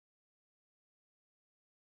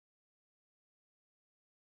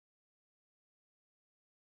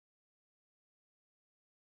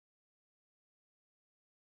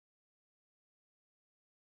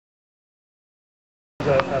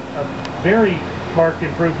A very marked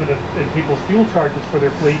improvement in people's fuel charges for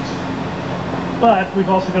their fleets, but we've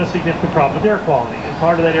also got a significant problem with air quality, and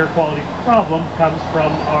part of that air quality problem comes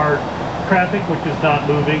from our traffic, which is not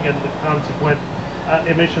moving, and the consequent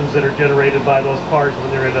emissions that are generated by those cars when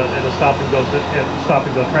they're in a stop-and-go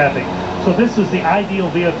traffic. So this is the ideal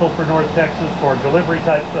vehicle for North Texas, for a delivery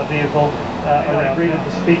type of vehicle. I agree with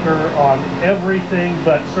the speaker on everything,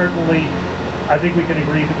 but certainly I think we can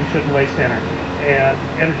agree that we shouldn't waste energy. And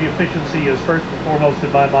energy efficiency is first and foremost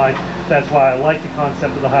in my mind. That's why I like the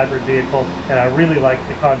concept of the hybrid vehicle, and I really like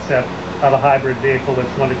the concept of a hybrid vehicle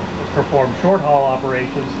that's going to perform short-haul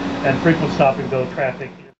operations and frequent stop-and-go traffic.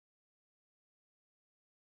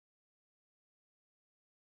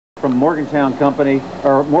 From Morgantown Company,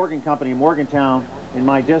 or Morgan Company, Morgantown in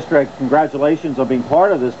my district, congratulations on being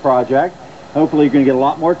part of this project. Hopefully you're going to get a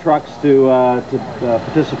lot more trucks to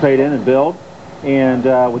participate in and build. And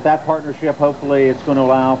with that partnership, hopefully it's going to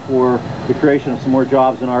allow for the creation of some more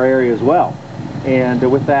jobs in our area as well.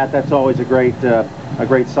 And with that, that's always a great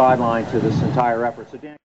sideline to this entire effort. So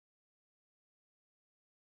Dan